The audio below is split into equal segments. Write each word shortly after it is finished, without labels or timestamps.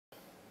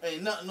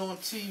Ain't nothing on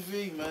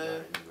TV,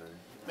 man.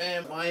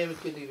 Man, Miami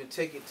couldn't even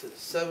take it to the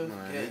 7th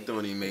game. It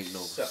don't even make no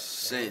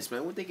sense,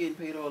 man. What they getting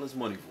paid all this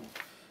money for?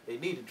 They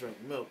need to drink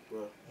milk,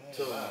 bro.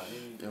 Yo,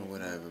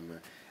 whatever,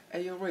 man.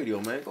 Hey, yo, radio,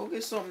 man. Go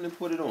get something and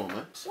put it on,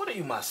 man. What are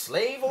you, my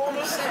slave? All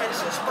this sad.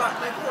 It's your spot,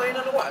 man. Come on, ain't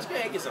nothing to watch. Go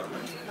ahead and get something.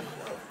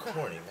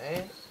 Corny,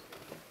 man.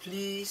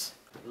 Please.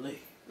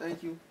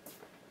 Thank you.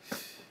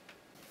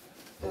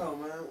 Yo,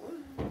 man.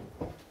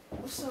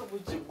 What's up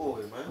with your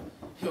boy, man?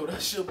 Yo,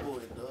 that's your boy,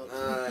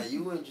 dog.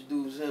 You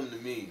introduced him to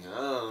me. I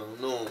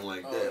don't know him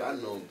like that. Yeah. I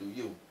know him through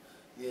you.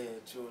 Yeah,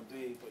 true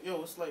indeed. But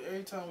yo, it's like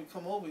every time we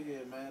come over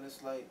here, man,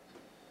 it's like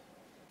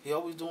he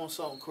always doing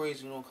something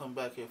crazy. We don't come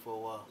back here for a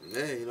while.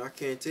 Yeah, you know, I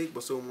can't take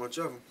but so much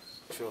of him.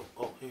 Sure.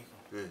 Oh, here you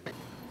go. Yeah.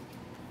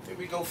 Here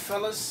we go,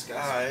 fellas. Got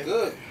Alright.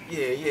 good.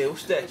 Yeah.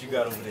 What's that you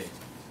got over there?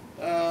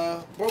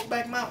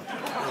 Brokeback Mountain.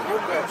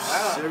 Brokeback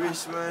Mountain.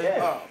 Serious, man?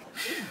 Yeah.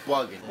 You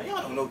bugging. Man,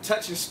 y'all don't know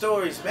touching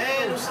stories,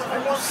 man. I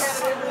want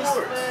Canada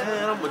Awards.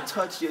 Man, I'm gonna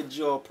touch your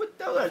jaw. Put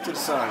that to the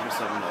side or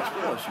something else.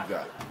 What else you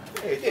got?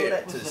 Hey, throw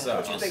that to the side.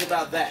 What you think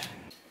about that?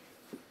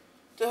 What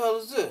the hell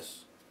is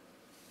this?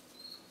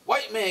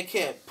 White man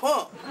can't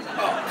pump. Oh,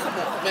 come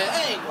on, man.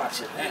 I ain't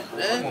watching that,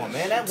 man. Come on,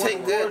 man. That Take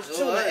one that. words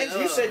too,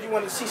 man. You said you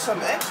wanted to see some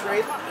X-ray.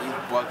 You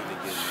bugging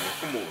again, man.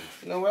 Come on.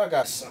 You know what? I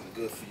got something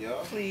good for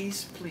y'all.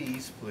 Please.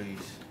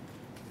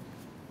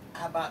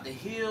 How about the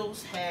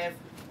heels have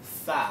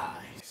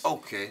thighs?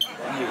 Okay. Check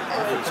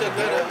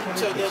that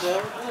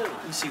out.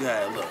 Let me see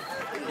how it look.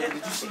 Yeah,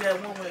 did you see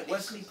that one with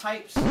Wesley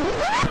Pipes? Yeah,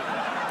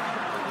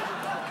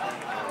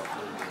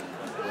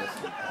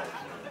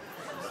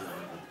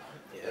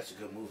 that's a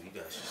good movie,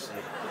 you guys should see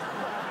it.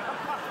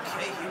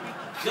 Okay, here we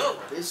go.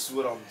 This is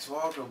what I'm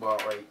talking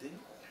about right there.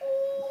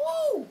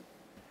 Woo!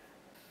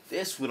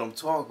 This what I'm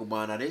talking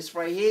about. Now this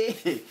right here,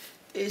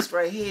 this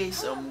right here is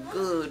some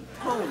good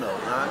porno, know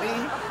what I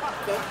mean?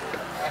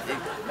 The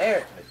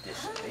American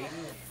edition, baby.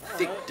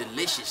 Thick,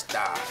 delicious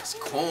thighs,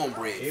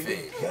 cornbread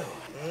fed.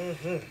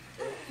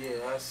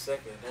 Yeah, I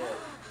second that.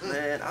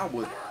 Man, I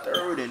would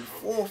third and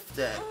fourth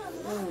that.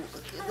 Ooh,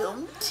 look at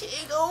them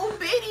tig old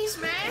bitties,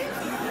 man.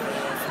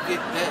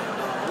 Forget that.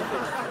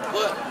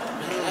 What?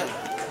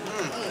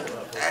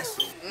 That's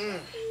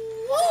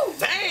Woo!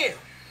 Damn!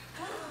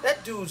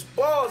 That dude's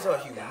balls are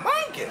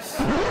humongous.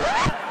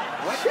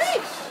 What?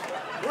 Sheesh.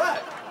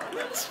 What?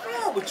 what's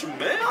wrong with you,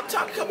 man? I'm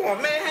talking, come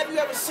on, man. Have you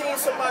ever seen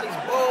somebody's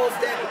balls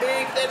that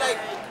big? They're like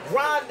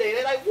grande.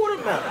 They're like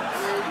watermelons.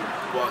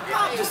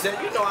 I'm just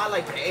saying, you know, I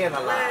like to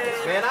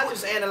analyze, man. I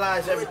just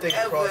analyze everything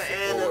across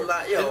the board.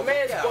 If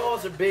man's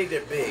balls are big,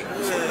 they're big.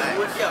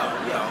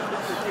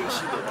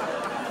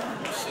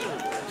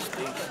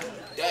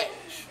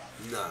 Dash.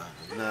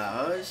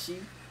 Nah, she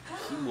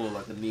more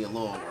like a Neil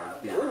Long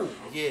right there. Ooh,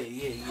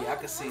 yeah. I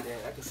can see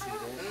that.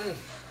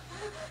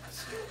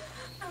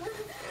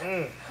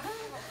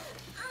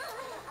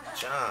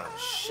 John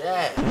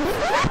Shad.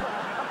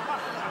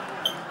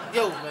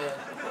 Yo, man.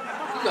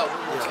 You got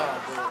one more time,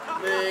 bro.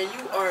 Man,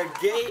 you are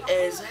gay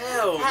as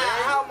hell, man.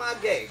 How am I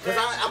gay? Because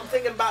I'm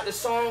thinking about the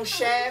song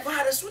Shaft.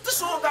 What the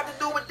song got to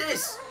do with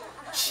this?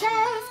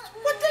 Shaft?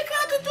 What they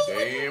got to do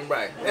with it? Damn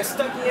right. That's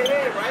stuck in your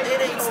head, right?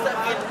 It ain't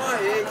stuck in my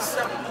head.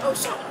 Something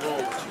wrong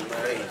with you,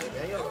 man. Crazy,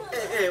 man.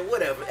 Hey,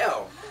 whatever.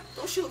 Yo,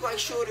 don't you look like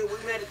Shorty we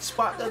met at the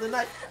spot the other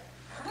night?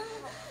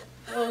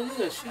 Oh,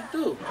 yeah, she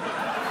do.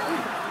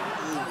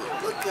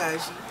 Look at her.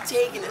 She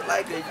taking it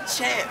like a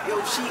champ.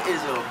 Yo, she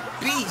is a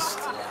beast.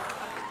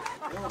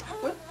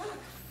 What?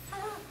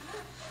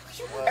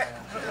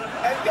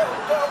 Hey, yo,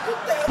 dog, what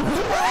the hell is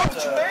wrong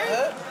with you,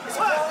 man? It's a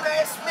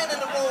grown-ass man in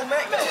the room,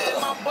 man.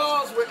 My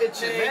balls were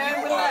itching,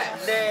 man. You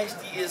Relax. are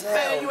nasty as hell,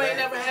 Man, you ain't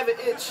never have an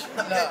itch.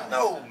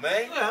 No,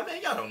 man. Yeah,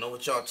 man, y'all don't know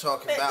what y'all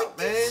talking about,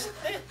 man.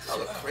 Y'all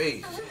look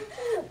crazy.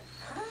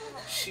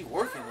 She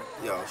working with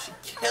Yo, she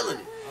killing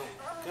it.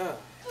 God.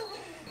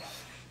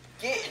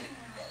 Getting it.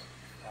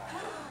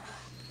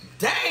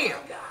 Damn!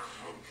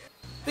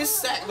 This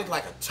sack look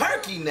like a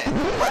turkey neck. Yeah,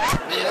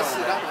 that's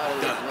it. I'm out of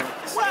here, man.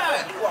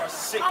 What? You are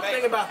sick, I'm man.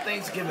 thinking about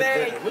Thanksgiving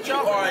Man, dinner. What you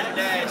y'all are doing?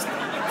 nasty.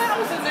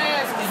 How is it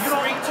nasty? You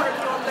don't eat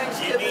turkey on You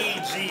Thanksgiving?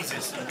 need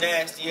Jesus, you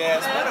nasty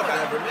ass. Man,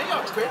 whatever, man.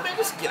 Y'all crazy, man.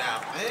 Just get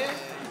out, man.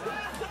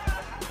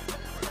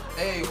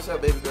 Hey, what's up,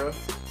 baby girl?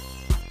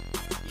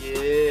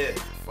 Yeah,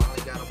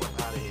 finally got him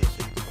up out of here. So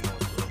you can come on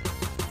through.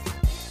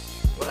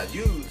 What I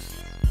used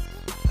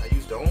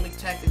the only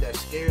tactic that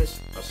scares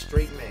a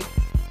straight man.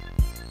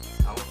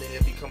 I don't think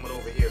they'll be coming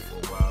over here for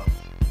a while.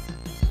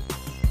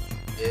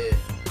 Yeah.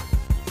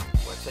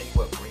 Well, I tell you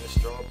what, bring a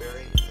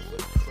strawberry and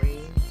whipped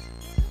cream,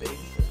 baby,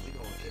 because we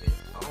gonna get it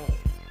on.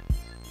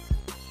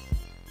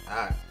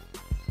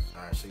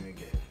 Alright, see you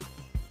again.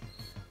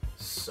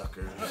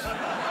 Suckers.